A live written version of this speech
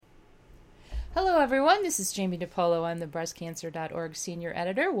Hello, everyone. This is Jamie DePolo. I'm the breastcancer.org senior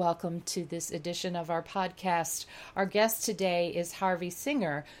editor. Welcome to this edition of our podcast. Our guest today is Harvey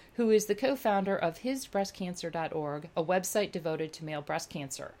Singer, who is the co-founder of hisbreastcancer.org, a website devoted to male breast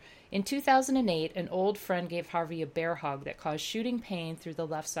cancer. In 2008, an old friend gave Harvey a bear hug that caused shooting pain through the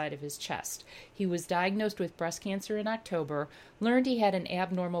left side of his chest. He was diagnosed with breast cancer in October, learned he had an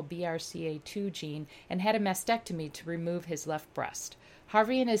abnormal BRCA2 gene, and had a mastectomy to remove his left breast.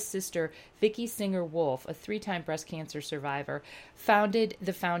 Harvey and his sister, Vicki Singer-Wolf, a three-time breast cancer survivor, founded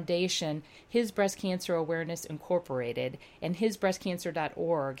the foundation His Breast Cancer Awareness Incorporated, and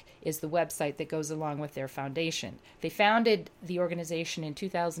hisbreastcancer.org is the website that goes along with their foundation. They founded the organization in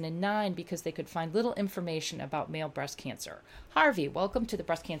 2009 because they could find little information about male breast cancer. Harvey, welcome to the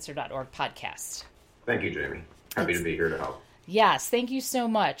breastcancer.org podcast. Thank you, Jamie. Happy to be here to help. Yes, thank you so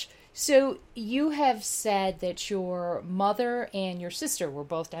much. So you have said that your mother and your sister were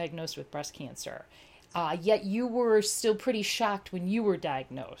both diagnosed with breast cancer, yet you were still pretty shocked when you were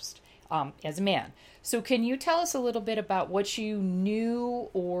diagnosed as a man. So can you tell us a little bit about what you knew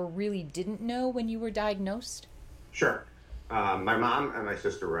or really didn't know when you were diagnosed? Sure. My mom and my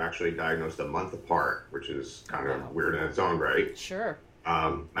sister were actually diagnosed a month apart, which is kind of weird in its own right. Sure.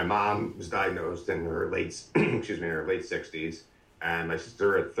 My mom was diagnosed in her late 60s. And my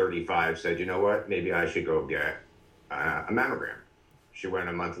sister at 35 said, you know what, maybe I should go get a mammogram. She went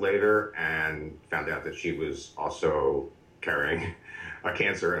a month later and found out that she was also carrying a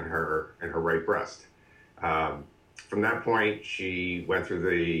cancer in her right breast. From that point, she went through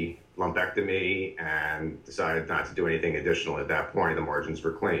the lumpectomy and decided not to do anything additional at that point. The margins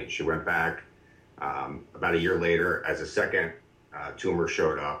were clean. She went back about a year later as a second tumor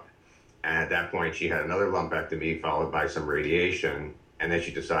showed up. And at that point, she had another lumpectomy followed by some radiation. And then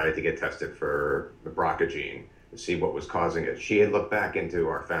she decided to get tested for the BRCA gene to see what was causing it. She had looked back into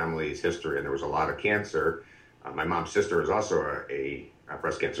our family's history, and there was a lot of cancer. My mom's sister is also a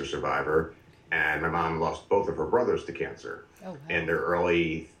breast cancer survivor. And my mom lost both of her brothers to cancer in their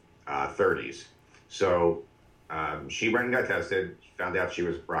early 30s. So she went and got tested, found out she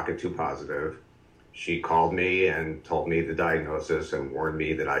was BRCA2 positive. She called me and told me the diagnosis and warned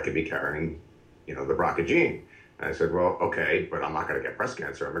me that I could be carrying, the BRCA gene. And I said, well, okay, but I'm not going to get breast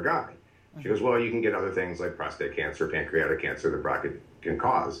cancer. I'm a guy. She goes, well, you can get other things like prostate cancer, pancreatic cancer that BRCA can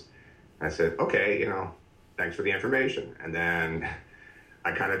cause. And I said, okay, thanks for the information. And then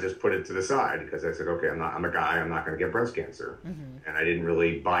I kind of just put it to the side because I said, okay, I'm a guy. I'm not going to get breast cancer. Mm-hmm. And I didn't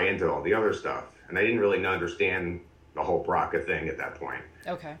really buy into all the other stuff. And I didn't really understand the whole BRCA thing at that point.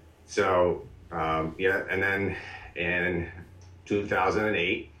 Okay. So, and then in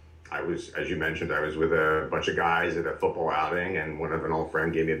 2008, as you mentioned, I was with a bunch of guys at a football outing, and one of an old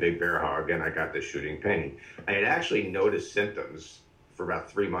friend gave me a big bear hug, and I got this shooting pain. I had actually noticed symptoms for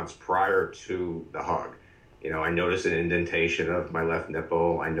about 3 months prior to the hug. I noticed an indentation of my left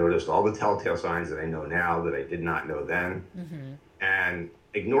nipple. I noticed all the telltale signs that I know now that I did not know then, and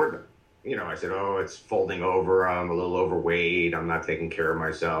ignored them. I said, oh, it's folding over. I'm a little overweight. I'm not taking care of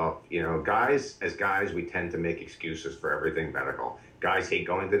myself. As guys, we tend to make excuses for everything medical. Guys hate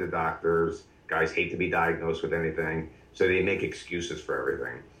going to the doctors. Guys hate to be diagnosed with anything. So they make excuses for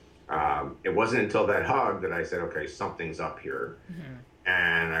everything. It wasn't until that hug that I said, okay, something's up here. Mm-hmm.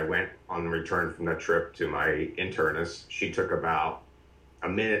 And I went on the return from that trip to my internist. She took about a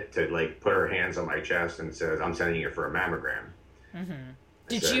minute to put her hands on my chest and says, I'm sending you for a mammogram. Mm-hmm.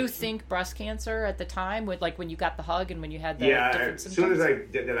 Did you think breast cancer at the time, when you got the hug and when you had the different symptoms? As soon as I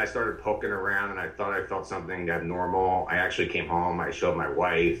did that, I started poking around and I thought I felt something abnormal. I actually came home. I showed my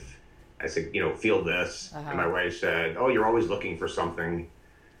wife. I said, feel this. Uh-huh. And my wife said, oh, you're always looking for something.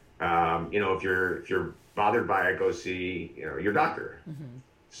 If you're bothered by it, go see, your doctor. Mm-hmm.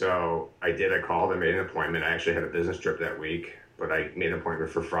 So I did. I called. I made an appointment. I actually had a business trip that week, but I made an appointment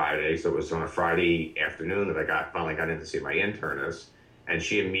for Friday. So it was on a Friday afternoon that I finally got in to see my internist. And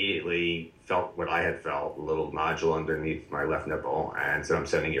she immediately felt what I had felt, a little nodule underneath my left nipple, and said, I'm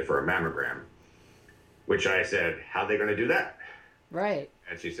sending you for a mammogram. Which I said, how are they going to do that? Right.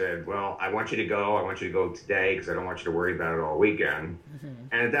 And she said, well, I want you to go today because I don't want you to worry about it all weekend. Mm-hmm.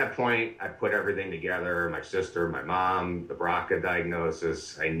 And at that point, I put everything together, my sister, my mom, the BRCA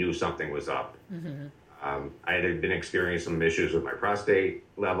diagnosis. I knew something was up. Mm-hmm. I had been experiencing some issues with my prostate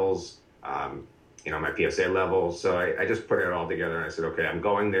levels. My PSA levels. So I just put it all together and I said, okay, I'm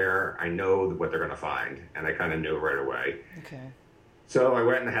going there. I know what they're going to find. And I kind of knew right away. Okay. So I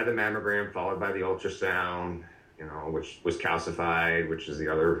went and had the mammogram followed by the ultrasound, which was calcified, which is the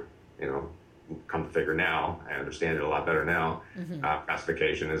other, come to figure now, I understand it a lot better now. Mm-hmm.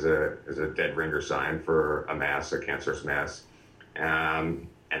 Calcification is a dead ringer sign for a mass, a cancerous mass. And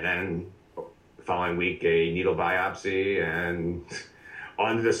then the following week, a needle biopsy and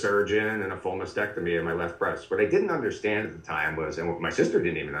on to the surgeon and a full mastectomy of my left breast. What I didn't understand at the time was, and what my sister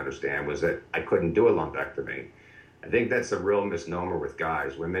didn't even understand, was that I couldn't do a lumpectomy. I think that's a real misnomer with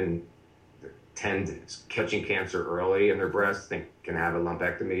guys. Women tend catching cancer early in their breasts, think can have a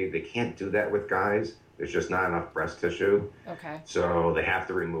lumpectomy. They can't do that with guys. There's just not enough breast tissue. Okay. So they have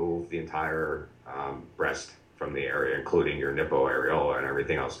to remove the entire breast from the area, including your nipple, areola, and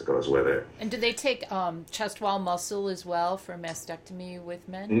everything else that goes with it. And do they take chest wall muscle as well for mastectomy with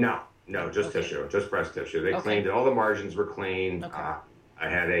men? No, just tissue, just breast tissue. They Okay. cleaned it. All the margins were clean. Okay. I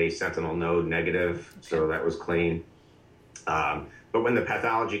had a sentinel node negative, so that was clean. But when the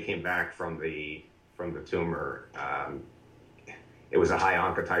pathology came back from the tumor, it was a high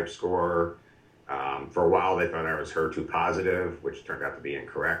oncotype score. For a while, they thought I was HER2 positive, which turned out to be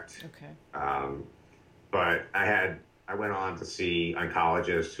incorrect. Okay. But I went on to see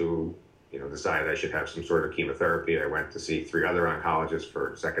oncologists who, decided I should have some sort of chemotherapy. I went to see 3 other oncologists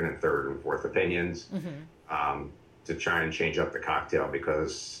for second and third and fourth opinions to try and change up the cocktail,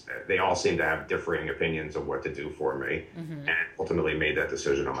 because they all seemed to have differing opinions of what to do for me, and ultimately made that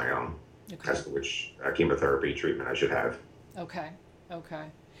decision on my own as to which chemotherapy treatment I should have. Okay.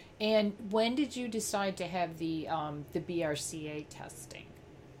 And when did you decide to have the BRCA testing?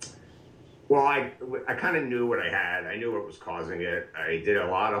 Well, I kind of knew what I had. I knew what was causing it. I did a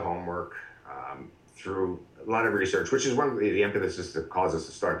lot of homework through a lot of research, which is one of the impetuses that caused us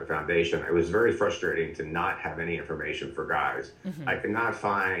to start the foundation. It was very frustrating to not have any information for guys. I could not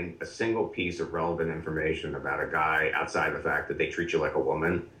find a single piece of relevant information about a guy outside the fact that they treat you like a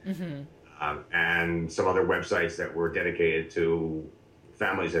woman, and some other websites that were dedicated to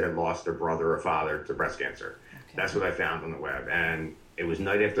families that had lost their brother or father to breast cancer. Okay. That's what I found on the web. And it was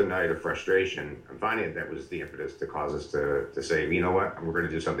night after night of frustration. I'm finding that was the impetus to cause us to say, you know what, we're going to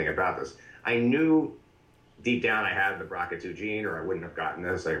do something about this. I knew deep down I had the BRCA2 gene, or I wouldn't have gotten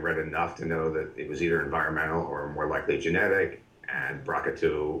this. I read enough to know that it was either environmental or more likely genetic, and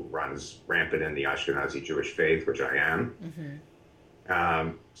BRCA2 runs rampant in the Ashkenazi Jewish faith, which I am.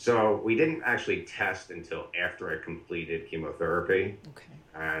 So we didn't actually test until after I completed chemotherapy. Okay.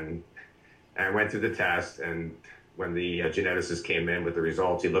 And I went through the test, and when the geneticist came in with the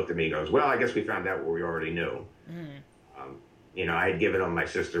results, he looked at me and goes, well, I guess we found out what we already knew. I had given them my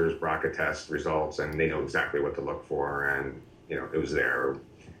sister's BRCA test results, and they know exactly what to look for, and, it was there.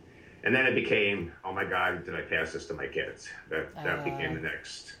 And then it became, oh my God, did I pass this to my kids? That became the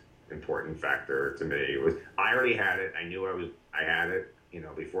next important factor to me. I already had it. I knew I had it,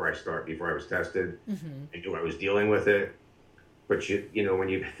 before I was tested. I knew I was dealing with it. But when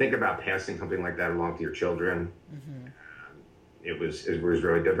you think about passing something like that along to your children, it was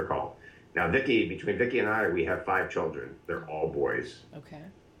really difficult. Now, between Vicky and I, we have 5 children. They're all boys. Okay.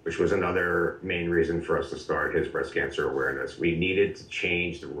 Which was another main reason for us to start his breast cancer awareness. We needed to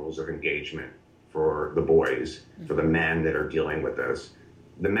change the rules of engagement for the boys, for the men that are dealing with this.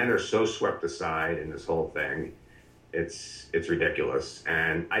 The men are so swept aside in this whole thing. It's ridiculous.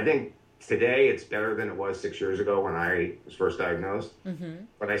 And I think today it's better than it was 6 years ago when I was first diagnosed.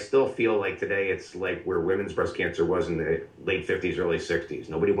 But I still feel like today it's like where women's breast cancer was in the late 50s, early 60s.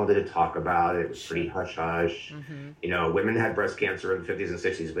 Nobody wanted to talk about it. It was pretty hush-hush. Women had breast cancer in the 50s and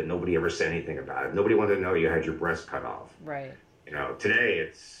 60s, but nobody ever said anything about it. Nobody wanted to know you had your breast cut off. Right. Today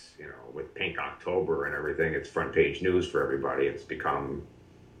it's, with Pink October and everything, it's front page news for everybody. It's become,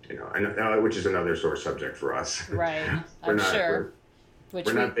 which is another sore subject for us. Right. I'm sure.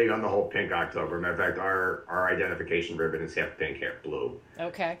 We're not big on the whole Pink October. Matter of fact, our identification ribbon is half pink, half blue.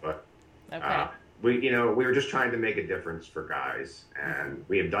 Okay. But we were just trying to make a difference for guys, and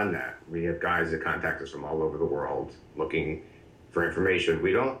we have done that. We have guys that contact us from all over the world looking for information.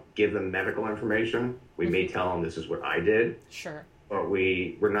 We don't give them medical information. We may tell them this is what I did. Sure. But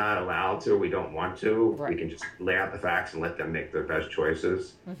we're not allowed to. We don't want to. Right. We can just lay out the facts and let them make their best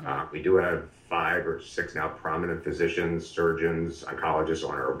choices. We do have 5 or 6 now prominent physicians, surgeons, oncologists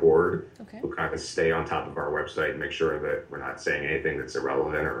on our board who kind of stay on top of our website and make sure that we're not saying anything that's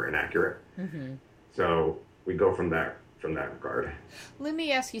irrelevant or inaccurate. So we go from that regard. Let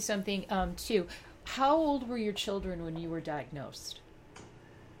me ask you something too. How old were your children when you were diagnosed?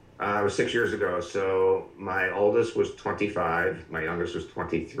 It was 6 years ago. So my oldest was 25. My youngest was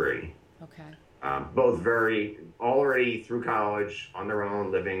 23. Okay. Both already through college, on their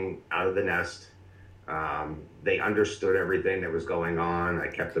own, living out of the nest. They understood everything that was going on. I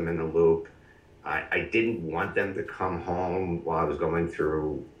kept them in the loop. I didn't want them to come home while I was going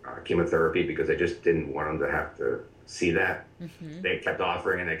through chemotherapy because I just didn't want them to have to see that. They kept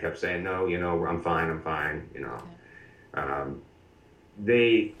offering and they kept saying, no, I'm fine.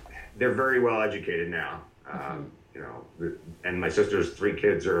 Okay. they're very well educated now. You know, and my sister's 3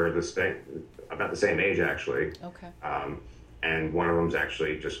 kids are about the same age, actually. Okay. And one of them's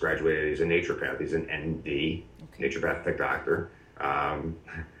actually just graduated. He's a naturopath. He's an ND, naturopathic doctor. And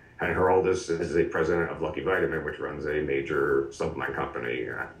her oldest is the president of Lucky Vitamin, which runs a major supplement company.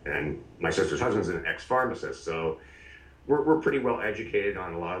 And my sister's husband's an ex-pharmacist. So we're pretty well educated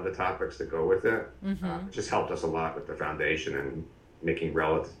on a lot of the topics that go with it. It just helped us a lot with the foundation and making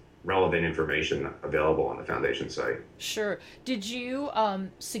relevant information available on the foundation site. Sure. Did you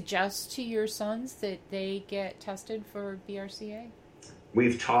suggest to your sons that they get tested for BRCA?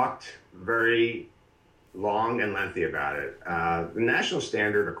 We've talked very long and lengthy about it. The national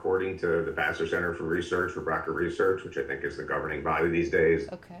standard, according to the Pasteur Center for Research, for BRCA Research, which I think is the governing body these days,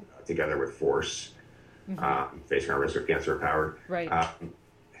 together with FORCE, Facing Our Risk of Cancer Empowered. Right.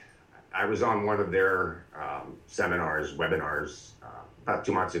 I was on one of their webinars, about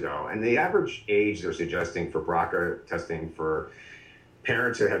 2 months ago, and the average age they're suggesting for BRCA testing for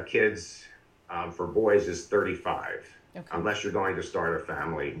parents that have kids for boys is 35, unless you're going to start a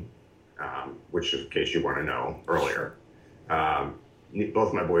family, which is in case you want to know earlier.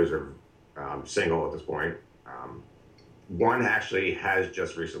 Both my boys are single at this point. One actually has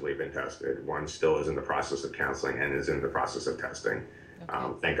just recently been tested. One still is in the process of counseling and is in the process of testing.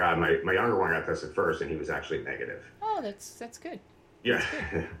 Thank God my younger one got tested first, and he was actually negative. Oh, that's good. Yeah.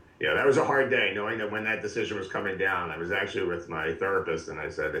 Yeah, that was a hard day, knowing that when that decision was coming down. I was actually with my therapist, and I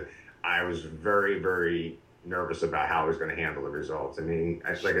said that I was very, very nervous about how I was going to handle the results. I mean,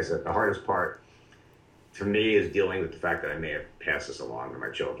 like I said, the hardest part to me is dealing with the fact that I may have passed this along to my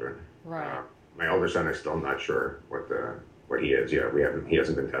children. Right. My older son is still not sure what he is. Yeah, he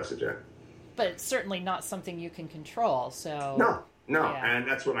hasn't been tested yet. But it's certainly not something you can control. So no, and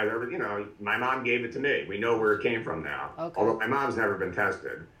that's what my mom gave it to me. We know where it came from now. Although my mom's never been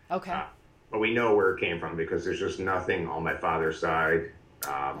tested. But we know where it came from because there's just nothing on my father's side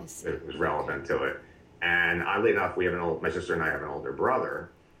that was relevant to it. And oddly enough, my sister and I have an older brother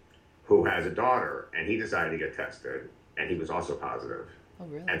who has a daughter, and he decided to get tested, and he was also positive. Oh,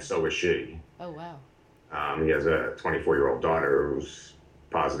 really? And so was she. Oh, wow. He has a 24-year-old daughter who's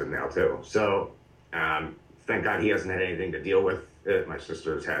positive now, too. So thank God he hasn't had anything to deal with it. My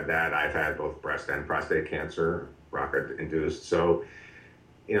sister's had that. I've had both breast and prostate cancer, BRCA-induced. So,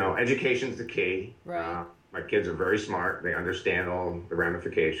 education's the key. Right. My kids are very smart. They understand all the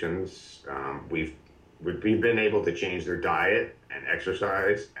ramifications. We've been able to change their diet and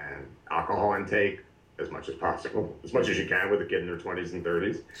exercise and alcohol intake as much as possible, as much as you can with a kid in their 20s and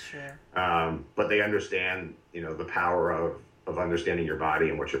 30s. Sure. But they understand, the power of understanding your body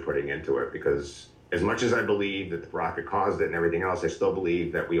and what you're putting into it. Because as much as I believe that the BRCA caused it and everything else, I still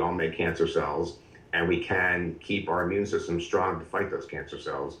believe that we all make cancer cells, and we can keep our immune system strong to fight those cancer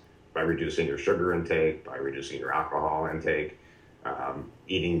cells by reducing your sugar intake, by reducing your alcohol intake,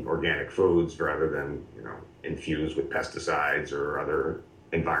 eating organic foods rather than, infused with pesticides or other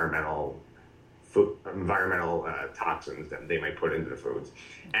environmental toxins that they might put into the foods.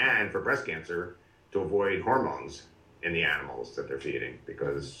 And for breast cancer, to avoid hormones in the animals that they're feeding,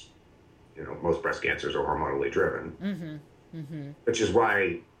 because, most breast cancers are hormonally driven, which is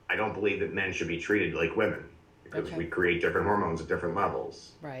why I don't believe that men should be treated like women, because we create different hormones at different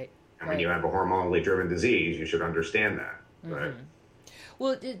levels. Right. And when you have a hormonally driven disease, you should understand that. But,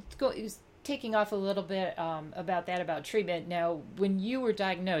 well, taking off a little bit about treatment. Now, when you were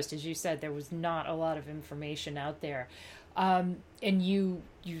diagnosed, as you said, there was not a lot of information out there. And you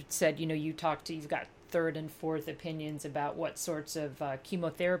said, you've got third and fourth opinions about what sorts of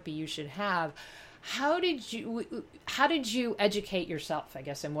chemotherapy you should have. How did you educate yourself? I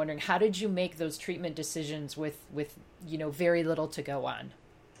guess I'm wondering, how did you make those treatment decisions with very little to go on?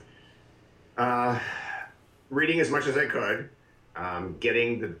 Reading as much as I could,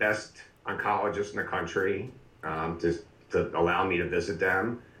 getting the best oncologists in the country to allow me to visit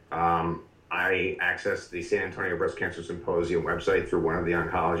them. I accessed the San Antonio Breast Cancer Symposium website through one of the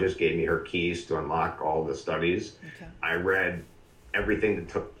oncologists, gave me her keys to unlock all the studies. I read everything that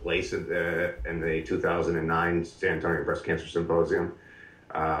took place in the 2009 San Antonio Breast Cancer Symposium.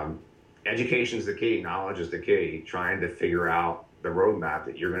 Education is the key. Knowledge is the key. Trying to figure out the roadmap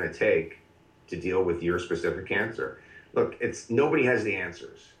that you're going to take to deal with your specific cancer. Look, nobody has the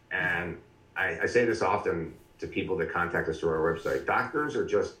answers. And I say this often to people that contact us through our website. Doctors are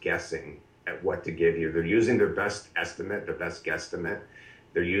just guessing at what to give you. They're using their best estimate, their best guesstimate.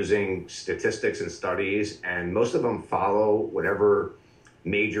 They're using statistics and studies, and most of them follow whatever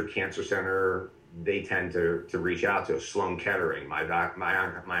major cancer center they tend to reach out to. Sloan Kettering, my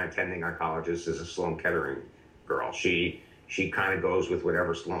attending oncologist is a Sloan Kettering girl. She she kind of goes with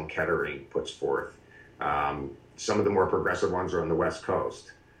whatever Sloan Kettering puts forth. Some of the more progressive ones are on the West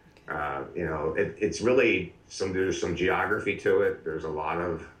Coast. It's really there's some geography to it. There's a lot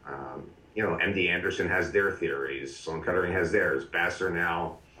of, MD Anderson has their theories. Sloan Kettering has theirs. Vassar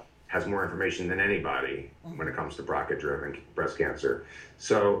now has more information than anybody when it comes to BRCA-driven breast cancer.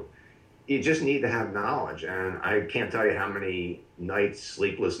 So you just need to have knowledge. And I can't tell you how many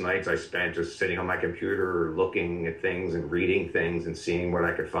sleepless nights I spent just sitting on my computer, looking at things and reading things and seeing what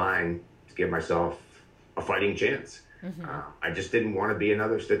I could find to give myself a fighting chance. I just didn't want to be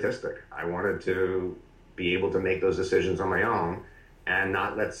another statistic. I wanted to be able to make those decisions on my own and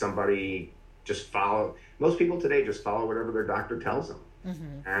not let somebody just follow. Most people today just follow whatever their doctor tells them.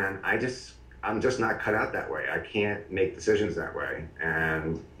 And I'm just not cut out that way. I can't make decisions that way.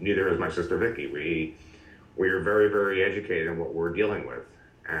 And neither is my sister Vicky. We are very, very educated in what we're dealing with.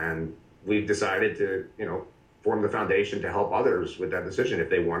 And we've decided to, form the foundation to help others with that decision if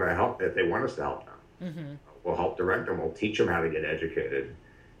they want us to help them. We'll help direct them. We'll teach them how to get educated,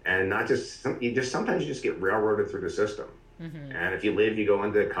 and not just sometimes you just get railroaded through the system. And if you live, you go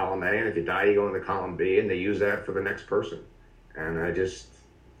into column A, and if you die, you go into column B, and they use that for the next person. And I just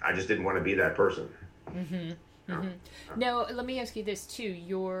didn't want to be that person. Now, let me ask you this too.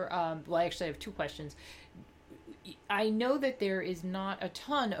 I actually have two questions. I know that there is not a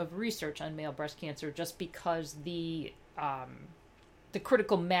ton of research on male breast cancer just because the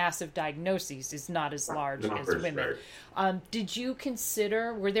critical mass of diagnoses is not as large as women. Did you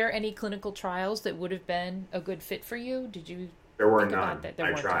consider, were there any clinical trials that would have been a good fit for you? Did you? There were none.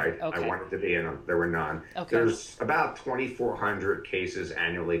 I tried. Okay. I wanted to be in them. There were none. Okay. There's about 2,400 cases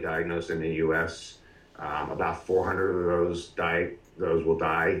annually diagnosed in the U.S. About 400 of those will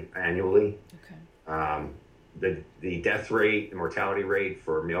die annually. Okay. The death rate, the mortality rate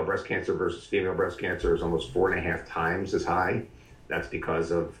for male breast cancer versus female breast cancer is almost 4.5 times as high. That's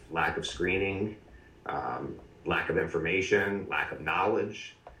because of lack of screening, lack of information, lack of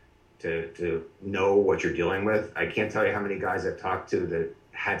knowledge to know what you're dealing with. I can't tell you how many guys I've talked to that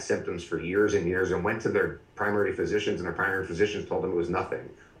had symptoms for years and years and went to their primary physicians, and their primary physicians told them it was nothing,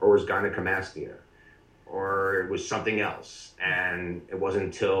 or it was gynecomastia, or it was something else. And it wasn't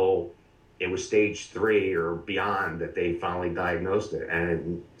until it was stage 3 or beyond that they finally diagnosed it.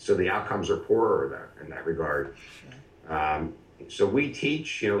 And so the outcomes are poorer in that regard. Sure. So we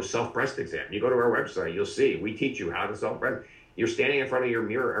teach, self-breast exam. You go to our website, you'll see, we teach you how to self-breast. You're standing in front of your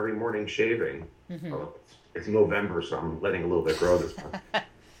mirror every morning shaving. Well, it's November, so I'm letting a little bit grow this month.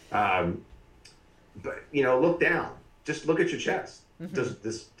 But, look down. Just look at your chest. Does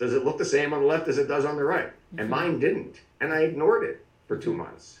it look the same on the left as it does on the right? And mine didn't. And I ignored it for 2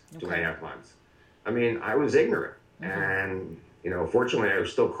 months, 2.5 months. I mean, I was ignorant. And, fortunately, I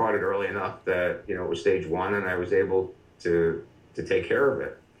still caught it early enough that, it was stage 1, and I was able to take care of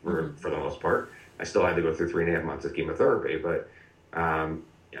it for the most part. I still had to go through 3.5 months of chemotherapy, but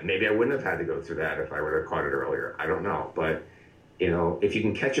maybe I wouldn't have had to go through that if I would have caught it earlier. I don't know. But, if you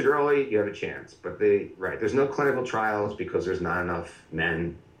can catch it early, you have a chance. But there's no clinical trials because there's not enough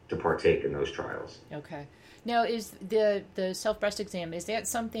men to partake in those trials. Okay. Now, is the self-breast exam, is that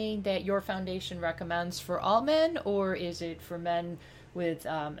something that your foundation recommends for all men, or is it for men with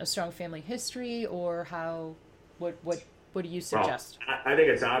a strong family history, or what do you suggest? Well, I think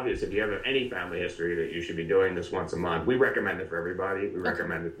it's obvious if you have any family history that you should be doing this once a month. We recommend it for everybody. We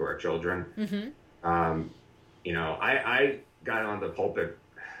recommend it to our children. I got on the pulpit.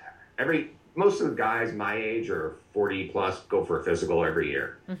 Most of the guys my age or 40 plus go for a physical every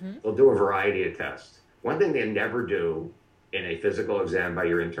year. They'll do a variety of tests. One thing they never do in a physical exam by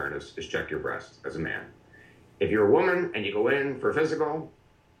your internist is check your breast as a man. If you're a woman and you go in for a physical,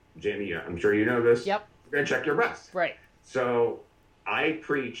 Jamie, I'm sure you know this. Yep. You're going to check your breast. Right. So I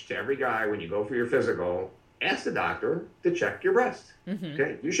preach to every guy when you go for your physical, ask the doctor to check your breast.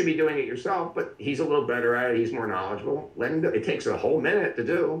 Okay, you should be doing it yourself, but he's a little better at it. He's more knowledgeable. Let him do it. It takes a whole minute to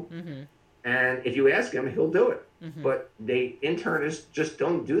do, and if you ask him, he'll do it. But internists just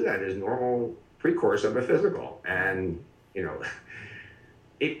don't do that as normal pre-course of a physical, and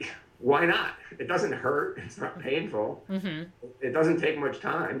why not? It doesn't hurt. It's not painful. It doesn't take much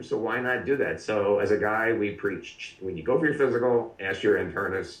time, so why not do that? So as a guy, we preach, when you go for your physical, ask your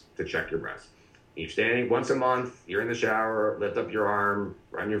internist to check your breast. You're standing once a month, you're in the shower, lift up your arm,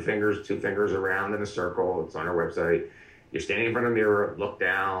 run your fingers, 2 fingers around in a circle. It's on our website. You're standing in front of a mirror, look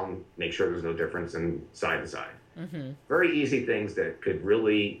down, make sure there's no difference in side to side. Very easy things that could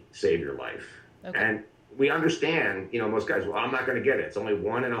really save your life. Okay. And we understand, most guys, well, I'm not going to get it. It's only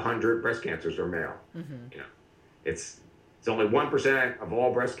 1 in 100 breast cancers are male. It's only 1% of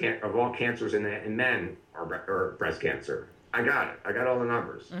all cancers in men are breast cancer. I got it. I got all the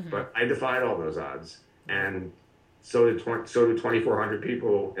numbers, Mm-hmm. but I defied all those odds, and so did 2,400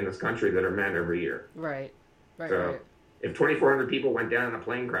 people in this country that are men every year. Right. Right. So Right. if 2,400 people went down in a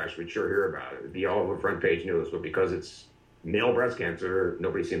plane crash, we'd sure hear about it. It'd be all over front page news. But because it's male breast cancer,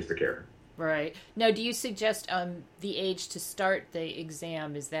 nobody seems to care. Right. Now, do you suggest the age to start the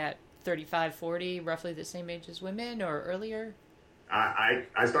exam, is that 35, 40, roughly the same age as women, or earlier?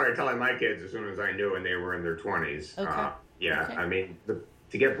 I started telling my kids as soon as I knew, and they were in their 20s. Okay. Yeah, Okay. I mean,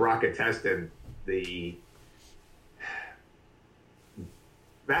 to get BRCA tested, the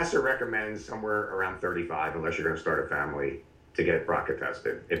Vassar recommends somewhere around 35, unless you're going to start a family, to get BRCA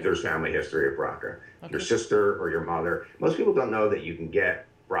tested, if there's family history of BRCA. Okay. Your sister or your mother. Most people don't know that you can get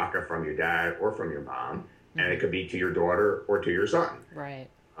BRCA from your dad or from your mom, and it could be to your daughter or to your son. Right.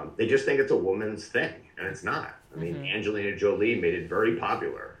 They just think it's a woman's thing, and it's not. I mean, Angelina Jolie made it very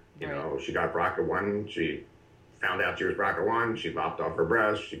popular. You know, she got BRCA1, she found out she was BRCA1, she lopped off her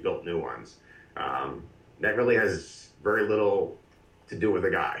breasts, she built new ones. That really has very little to do with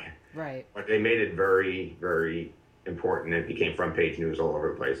the guy. Right. But they made it very, very important. It became front page news all over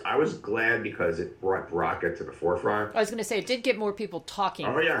the place. I was glad because it brought BRCA to the forefront. I was going to say, it did get more people talking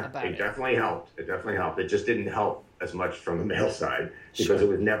Oh yeah, about it it. definitely helped. It definitely helped. It just didn't help as much from the male side because Sure. it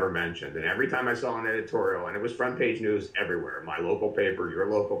was never mentioned. And every time I saw an editorial, and it was front page news everywhere, my local paper,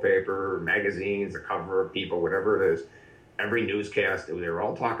 your local paper, magazines, the cover of People, whatever it is, every newscast, they were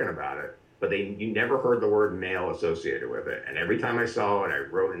all talking about it. But you never heard the word male associated with it. And every time I saw it, I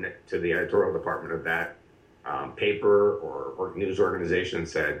wrote in it to the editorial department of that paper or news organization and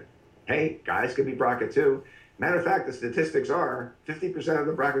said, hey, guys could be BRCA too. Matter of fact, the statistics are 50% of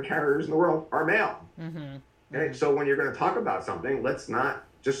the BRCA carriers in the world are male. Okay? So when you're going to talk about something, let's not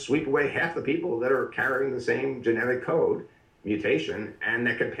just sweep away half the people that are carrying the same genetic code mutation and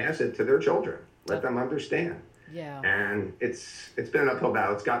that can pass it to their children. Let them understand. Yeah. And it's been an uphill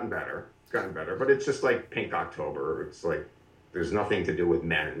battle. It's gotten better. But it's just like Pink October. It's like there's nothing to do with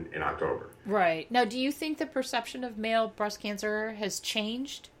men in October. Right. Now, do you think the perception of male breast cancer has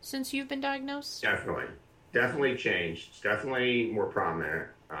changed since you've been diagnosed? Definitely changed. It's definitely more prominent.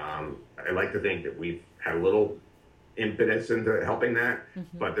 I like to think that we've had a little impetus into helping that,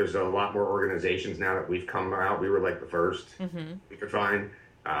 but there's a lot more organizations now that we've come out. We were like the first we could find.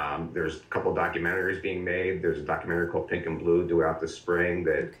 There's a couple documentaries being made. There's a documentary called Pink and Blue due out this spring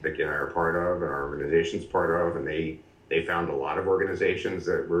that Vicki and I are part of, and our organization's part of, and they found a lot of organizations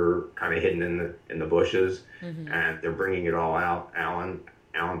that were kind of hidden in the bushes, and they're bringing it all out. Alan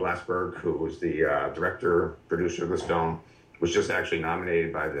Blasberg, who was the director, producer of this film, was just actually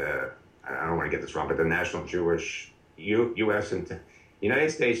nominated by I don't want to get this wrong, but the National Jewish, U.S. and United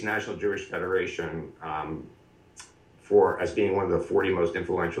States National Jewish Federation as being one of the 40 most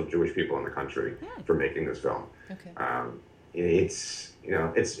influential Jewish people in the country for making this film. Okay. It's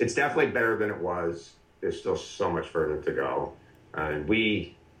definitely better than it was. There's still so much further to go. And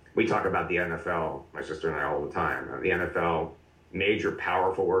we talk about the NFL, my sister and I, all the time. The NFL, major,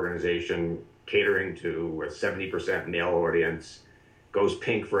 powerful organization catering to a 70% male audience, goes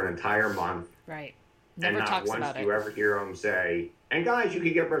pink for an entire month. Right. Never and talks not about once it. do you ever hear them say, and guys, you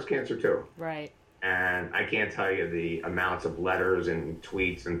can get breast cancer too. Right. And I can't tell you the amounts of letters and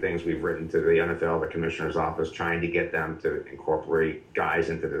tweets and things we've written to the NFL, the commissioner's office, trying to get them to incorporate guys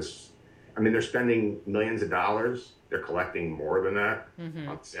into this. I mean, they're spending millions of dollars. They're collecting more than that on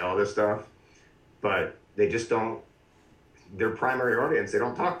the sale of this stuff. But they just don't, their primary audience, they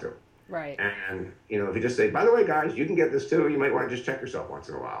don't talk to. Right. And, if you just say, by the way, guys, you can get this too, you might want to just check yourself once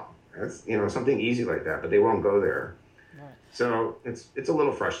in a while. That's, something easy like that, but they won't go there. Right. So it's a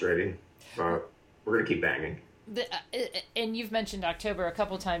little frustrating, but we're going to keep banging. And you've mentioned October a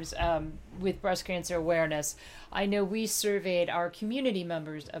couple times with breast cancer awareness. I know we surveyed our community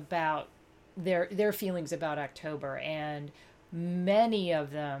members about their feelings about October, and many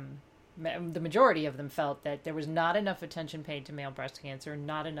of them, the majority of them, felt that there was not enough attention paid to male breast cancer,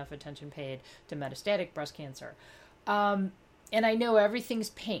 not enough attention paid to metastatic breast cancer. And I know everything's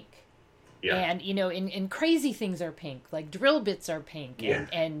pink. Yeah. And, and crazy things are pink, like drill bits are pink,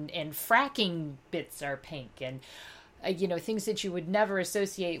 and fracking bits are pink, and, things that you would never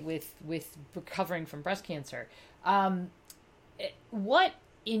associate with recovering from breast cancer. What,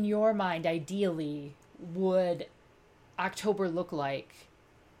 in your mind, ideally, would October look like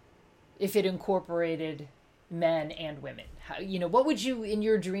if it incorporated men and women? What would you, in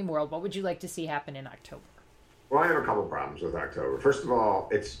your dream world, what would you like to see happen in October? Well, I have a couple problems with October. First of all,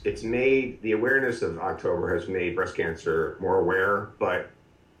 it's made, the awareness of October has made breast cancer more aware, but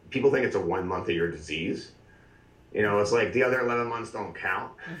people think it's a 1 month a year disease. It's like the other 11 months don't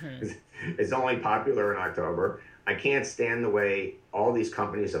count. It's only popular in October. I can't stand the way all these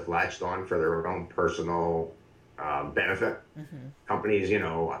companies have latched on for their own personal benefit. Companies,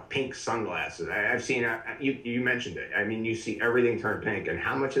 pink sunglasses. I've seen, you mentioned it. I mean, you see everything turn pink, and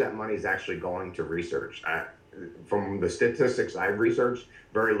how much of that money is actually going to research? From the statistics I've researched,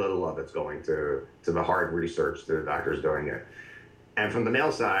 very little of it's going to the hard research, to the doctors doing it. And from the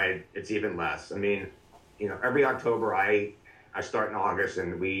male side, it's even less. I mean, every October I start in August,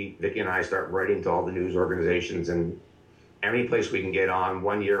 and Vicki and I start writing to all the news organizations and any place we can get on.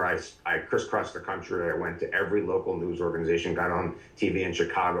 One year I crisscrossed the country. I went to every local news organization, got on TV in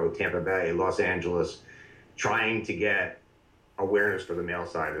Chicago, Tampa Bay, Los Angeles, trying to get awareness for the male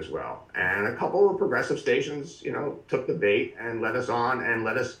side as well. And a couple of progressive stations, took the bait and let us on and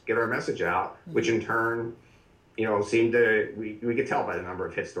let us get our message out, which in turn, seemed to, we could tell by the number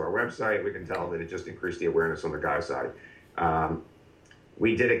of hits to our website. We can tell that it just increased the awareness on the guy's side.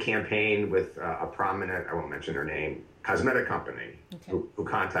 We did a campaign with a prominent, I won't mention her name, cosmetic company who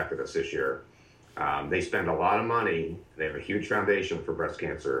contacted us this year. They spend a lot of money. They have a huge foundation for breast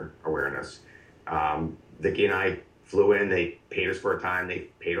cancer awareness. Vicki and I flew in. They paid us for a time. They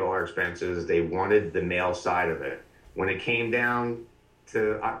paid all our expenses. They wanted the male side of it. When it came down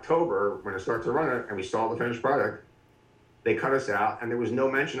to October, when it started to run it, and we saw the finished product, they cut us out, and there was no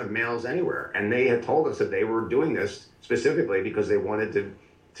mention of males anywhere. And they had told us that they were doing this specifically because they wanted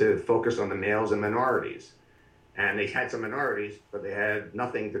to focus on the males and minorities. And they had some minorities, but they had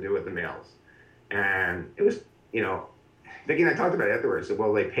nothing to do with the males. And it was, Vicki and I talked about it afterwards. Said,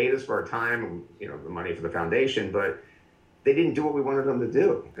 well, they paid us for our time, the money for the foundation, but they didn't do what we wanted them to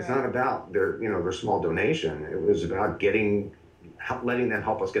do. It's not about their small donation. It was about letting them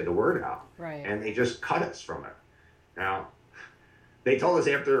help us get the word out. Right. And they just cut us from it. Now, they told us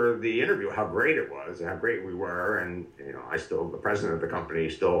after the interview how great it was and how great we were. And, the president of the company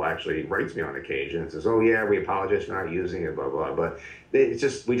still actually writes me on occasion and says, oh, yeah, we apologize for not using it, blah, blah. But we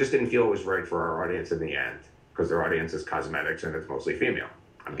just didn't feel it was right for our audience in the end, because their audience is cosmetics and it's mostly female,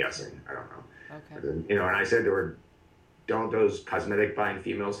 I'm guessing. I don't know. Okay. And I said to her, don't those cosmetic buying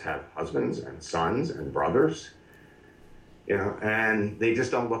females have husbands and sons and brothers? And they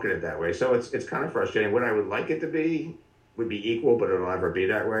just don't look at it that way. So it's kind of frustrating. What I would like it to be would be equal, but it'll never be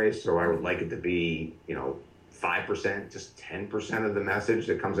that way. So I would like it to be, 5%, just 10% of the message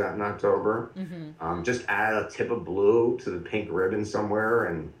that comes out in October. Just add a tip of blue to the pink ribbon somewhere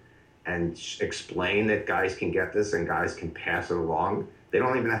and explain that guys can get this and guys can pass it along. They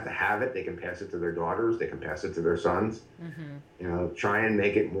don't even have to have it. They can pass it to their daughters. They can pass it to their sons. Try and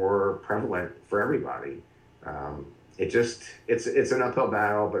make it more prevalent for everybody. It's an uphill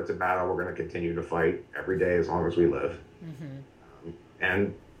battle, but it's a battle we're going to continue to fight every day as long as we live.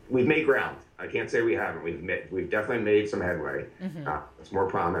 And we've made ground. I can't say we haven't. We've definitely made some headway. It's more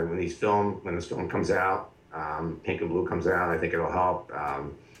prominent when this film comes out. Pink and Blue comes out. I think it'll help. I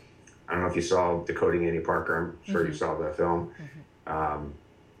don't know if you saw Decoding Annie Parker. I'm sure you saw the film.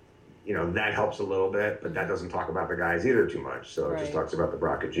 That helps a little bit, but that doesn't talk about the guys either too much. So it just talks about the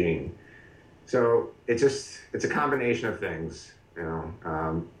BRCA gene. So it's a combination of things,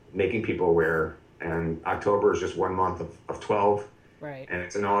 making people aware. And October is just 1 month of 12. Right. And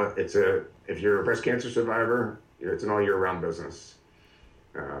if you're a breast cancer survivor, it's an all year round business.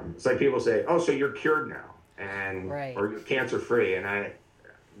 It's like people say, oh, so you're cured now, or you're cancer free. And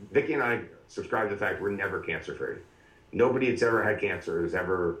Vicki and I subscribe to the fact we're never cancer free. Nobody that's ever had cancer is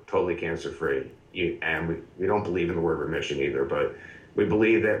ever totally cancer free. And we don't believe in the word remission either, but we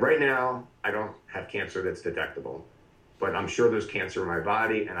believe that right now I don't have cancer that's detectable, but I'm sure there's cancer in my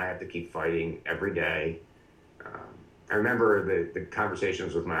body, and I have to keep fighting every day. I remember the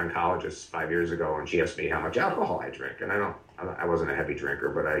conversations with my oncologist 5 years ago, and she asked me how much alcohol I drink, and I wasn't a heavy drinker,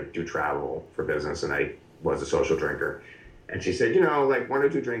 but I do travel for business, and I was a social drinker. And she said, 1 or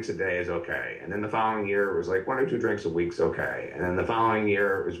 2 drinks a day is okay. And then the following year it was like 1 or 2 drinks a week's okay. And then the following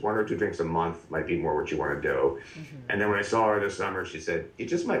year it was 1 or 2 drinks a month might be more what you want to do. And then when I saw her this summer, she said, you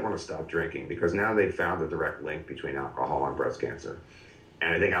just might want to stop drinking, because now they've found a direct link between alcohol and breast cancer.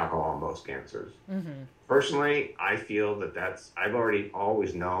 And I think alcohol and most cancers. Personally, I feel I've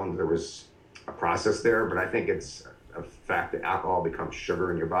always known there was a process there, but I think it's a fact that alcohol becomes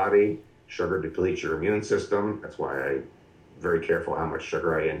sugar in your body. Sugar depletes your immune system. That's why I'm very careful how much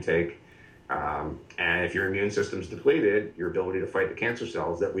sugar I intake. And if your immune system's depleted, your ability to fight the cancer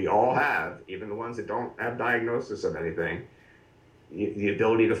cells that we all have, even the ones that don't have diagnosis of anything, the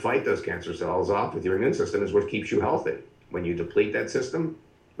ability to fight those cancer cells off with your immune system is what keeps you healthy. When you deplete that system,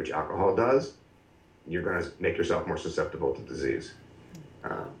 which alcohol does, you're going to make yourself more susceptible to disease.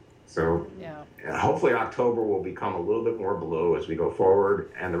 Hopefully October will become a little bit more blue as we go forward,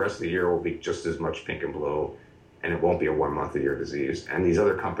 and the rest of the year will be just as much pink and blue. and it won't be a 1 month-a-year disease. And these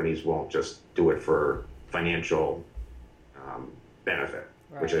other companies won't just do it for financial benefit,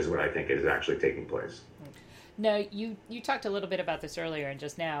 Right. which is what I think is actually taking place. Now, you talked a little bit about this earlier and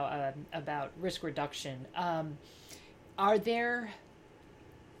just now about risk reduction. Are there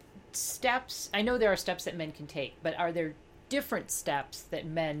steps? I know there are steps that men can take, but are there different steps that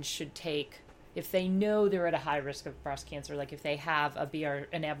men should take if they know they're at a high risk of breast cancer, like if they have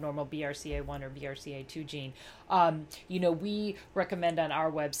an abnormal BRCA1 or BRCA2 gene? We recommend on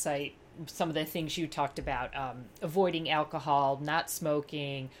our website some of the things you talked about: avoiding alcohol, not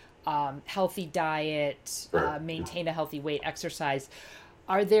smoking, healthy diet, Right. maintain a healthy weight, exercise.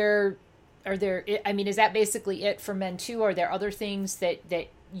 Are there? I mean, is that basically it for men too? Are there other things that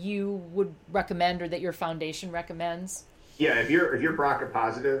you would recommend or that your foundation recommends? Yeah, if you're BRCA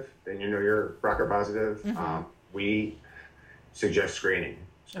positive, then you know you're BRCA positive. Mm-hmm. We suggest screening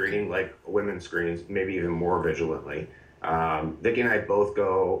Okay. like women screens, maybe even more vigilantly. Vicki and I both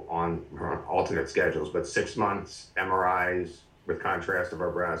go on alternate schedules, but 6 months MRIs with contrast of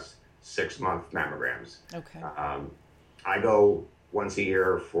our breasts, 6 month mammograms. Okay. I go once a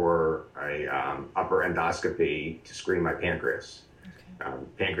year for a upper endoscopy to screen my pancreas. Okay.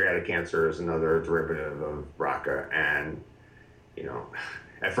 Pancreatic cancer is another derivative of BRCA, and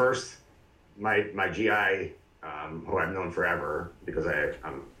at first, my GI, who I've known forever because I've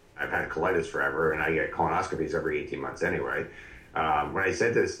had colitis forever, and I get colonoscopies every 18 months anyway. When I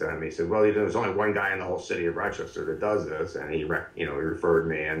said this to him, he said, "Well, there's only one guy in the whole city of Rochester that does this," and he referred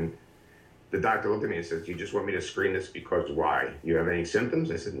me. And the doctor looked at me and said, "You just want me to screen this because why? You have any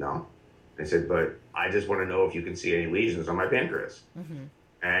symptoms?" I said, "No." I said, "But I just want to know if you can see any lesions on my pancreas." Mm-hmm.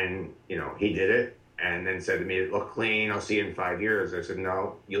 And he did it, and then said to me, "It looked clean. I'll see you in 5 years." I said,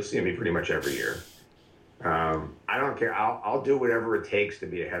 "No, you'll see me pretty much every year. I don't care. I'll do whatever it takes to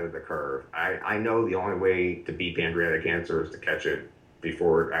be ahead of the curve. I know the only way to beat pancreatic cancer is to catch it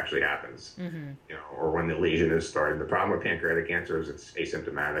before it actually happens, Mm-hmm. or when the lesion is starting. The problem with pancreatic cancer is it's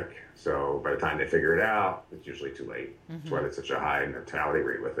asymptomatic. So by the time they figure it out, it's usually too late. Mm-hmm. That's why there's such a high mortality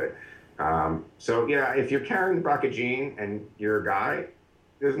rate with it. So yeah, if you're carrying the BRCA gene and you're a guy,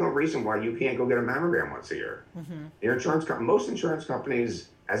 there's no reason why you can't go get a mammogram once a year. Mm-hmm. Most insurance companies,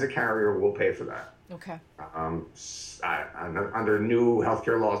 as a carrier, will pay for that. Okay. Under new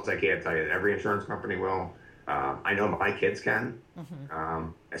healthcare laws, I can't tell you that every insurance company will. I know my kids can.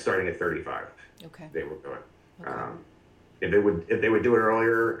 Mm-hmm. Starting at 35, Okay. they will do it. Okay. If they would do it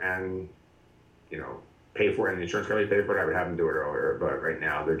earlier and pay for it, and the insurance company pay for it, I would have them do it earlier. But right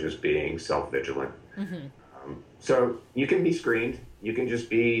now, they're just being self-vigilant. Mm-hmm. So you can be screened. You can just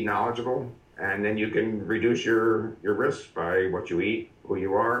be knowledgeable, and then you can reduce your risk by what you eat, who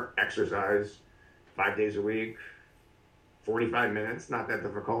you are, exercise 5 days a week, 45 minutes, not that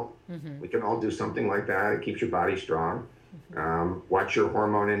difficult. Mm-hmm. We can all do something like that. It keeps your body strong. Watch your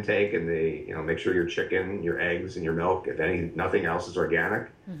hormone intake and make sure your chicken, your eggs, and your milk, nothing else is organic.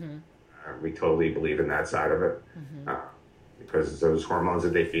 Mm-hmm. We totally believe in that side of it. Mm-hmm. Because those hormones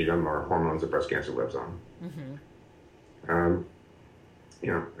that they feed them are hormones that breast cancer lives on. Mm-hmm.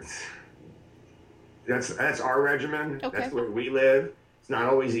 That's our regimen. Okay. That's the way we live. It's not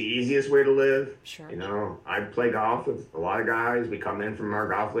always the easiest way to live. Sure. I play golf with a lot of guys. We come in from our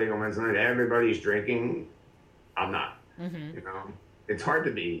golf league on Wednesday night. Everybody's drinking. I'm not. Mm-hmm. It's hard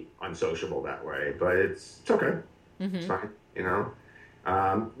to be unsociable that way, but it's okay. Mm-hmm. It's fine.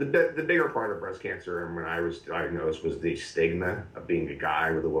 The bigger part of breast cancer, and when I was diagnosed, was the stigma of being a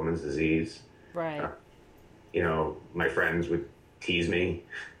guy with a woman's disease. Right. My friends would tease me.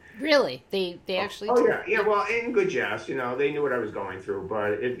 Really? They actually. Oh yeah. Well, in good jest, they knew what I was going through,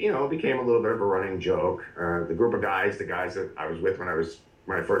 but it became a little bit of a running joke. The group of guys, the guys that I was with when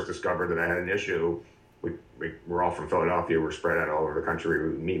I first discovered that I had an issue, we were all from Philadelphia. We're spread out all over the country.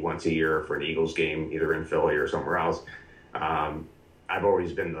 We meet once a year for an Eagles game, either in Philly or somewhere else. I've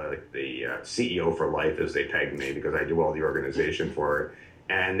always been the CEO for life, as they pegged me, because I do all the organization for it.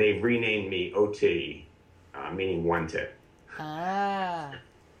 And they've renamed me OT, meaning one tit. Ah.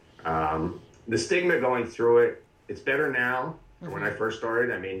 The stigma going through it, it's better now than when I first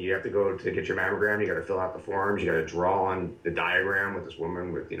started. I mean, you have to go to get your mammogram, you got to fill out the forms, you got to draw on the diagram with this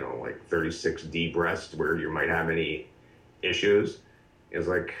woman with, like 36D breasts where you might have any issues. It's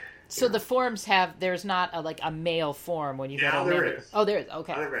like... So the forms there's not a male form when you get a there is. Oh, there is.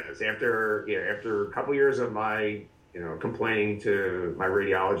 Okay. There is. After a couple years of my, complaining to my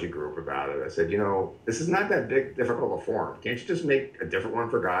radiology group about it, I said, this is not that difficult a form. Can't you just make a different one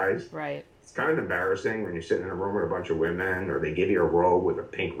for guys? Right. It's kind of embarrassing when you're sitting in a room with a bunch of women, or they give you a robe with a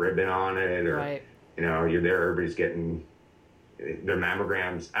pink ribbon on it, or, right. You're there, everybody's getting their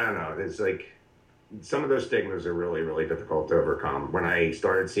mammograms. I don't know. It's like, some of those stigmas are really, really difficult to overcome. When I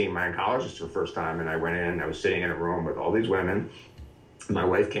started seeing my oncologist for the first time, and I went in, I was sitting in a room with all these women. My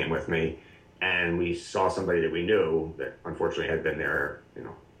wife came with me, and we saw somebody that we knew that unfortunately had been there,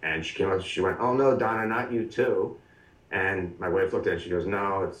 and she came up, she went, "Oh no, Donna, not you too." And my wife looked at it, she goes,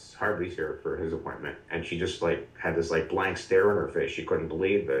 "No, it's Harvey's here for his appointment." And she just had this blank stare on her face. She couldn't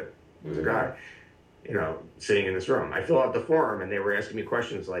believe that it was a guy, sitting in this room. I filled out the form, and they were asking me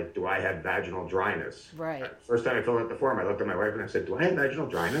questions like, do I have vaginal dryness? Right. First time I filled out the form, I looked at my wife and I said, "Do I have vaginal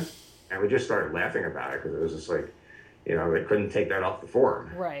dryness?" And we just started laughing about it because it was just they couldn't take that off the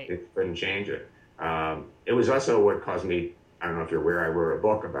form. Right. They couldn't change it. It was also what caused me, I don't know if you're aware, I wrote a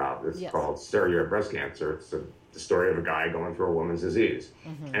book about this called Stereo Breast Cancer. It's the story of a guy going through a woman's disease.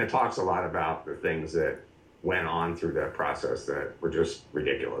 And it talks a lot about the things that went on through that process that were just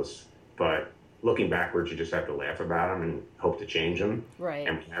ridiculous. But looking backwards, you just have to laugh about them and hope to change them. Right.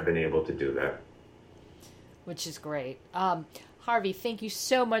 And we have been able to do that. Which is great. Harvey, thank you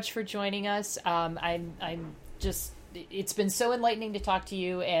so much for joining us. It's been so enlightening to talk to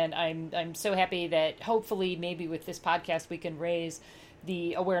you, and I'm so happy that hopefully maybe with this podcast we can raise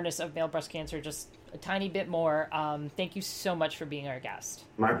the awareness of male breast cancer just a tiny bit more. Thank you so much for being our guest.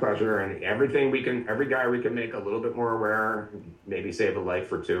 My pleasure. And every guy we can make a little bit more aware, maybe save a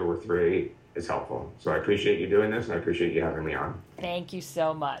life or 2 or 3 is helpful. So I appreciate you doing this, and I appreciate you having me on. Thank you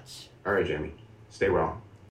so much. All right, Jamie. Stay well.